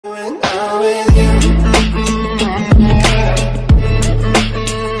not with you.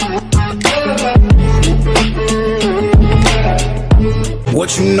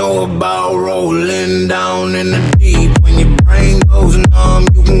 What you know about rolling down in the deep? When your brain goes numb,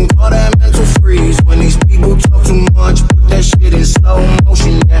 you can call that mental freeze. When these people talk too much, put that shit in slow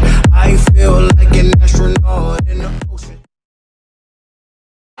motion. Yeah, I feel like an astronaut in the ocean.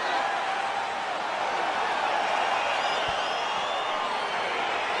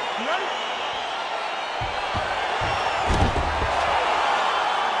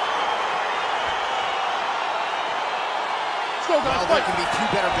 Well, there can be few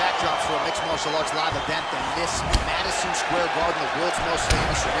better backdrops for a mixed martial arts live event than this Madison Square Garden, the world's most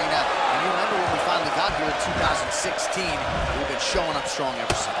famous arena. And you remember when we finally got here in 2016, we've been showing up strong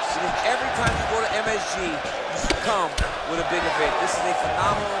ever since. Every time you go to MSG, you should come with a big event. This is a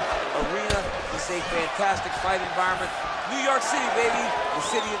phenomenal arena. This is a fantastic fight environment. New York City, baby, the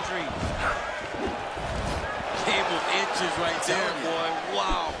city of dreams. Game of inches right there, boy.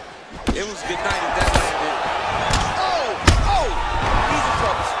 Wow. It was good night if that landed. Oh! He's in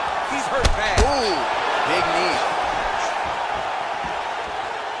trouble. He's hurt bad. Ooh, big knee.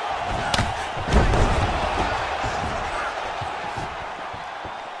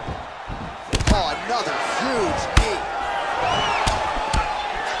 Oh, another huge knee.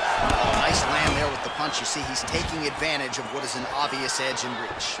 Oh, nice land there with the punch. You see, he's taking advantage of what is an obvious edge in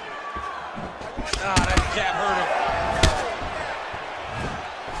reach. Ah, that jab hurt him.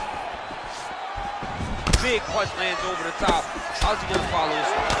 Big punch lands over the top. How's he gonna follow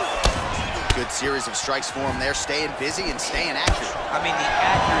this one? Good series of strikes for him there, staying busy and staying accurate. I mean, the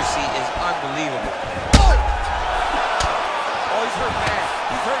accuracy is unbelievable. Oh! Oh, he's hurt bad.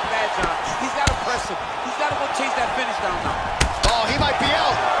 He's hurt bad, John. He's got to press him. He's got to go chase that finish down now. Oh, he might be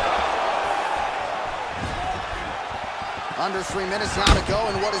out. Under 3 minutes now to go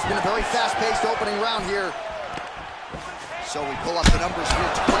in what has been a very fast-paced opening round here. So we pull up the numbers here.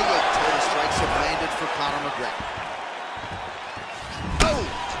 28 total strikes have landed for Conor McGregor. Oh!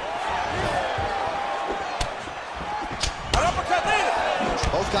 An uppercut later.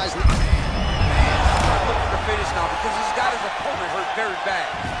 Both guys... Looking for the finish now because he's got his opponent hurt very bad.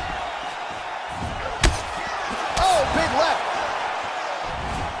 Oh, big left.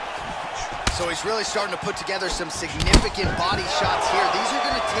 So he's really starting to put together some significant body shots here. These are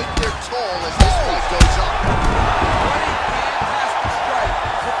going to take their toll as this fight goes up. Fantastic strike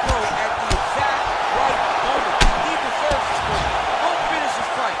to throw at the exact right moment. He deserves this one. Don't finish this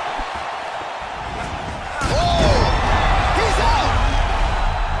fight. Oh! He's out!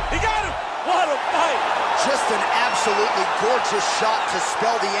 He got him! What a fight! Just an absolutely gorgeous shot to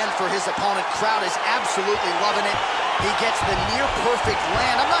spell the end for his opponent. Crowd is absolutely loving it. He gets the near-perfect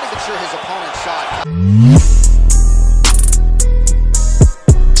land. I'm not even sure his opponent saw it.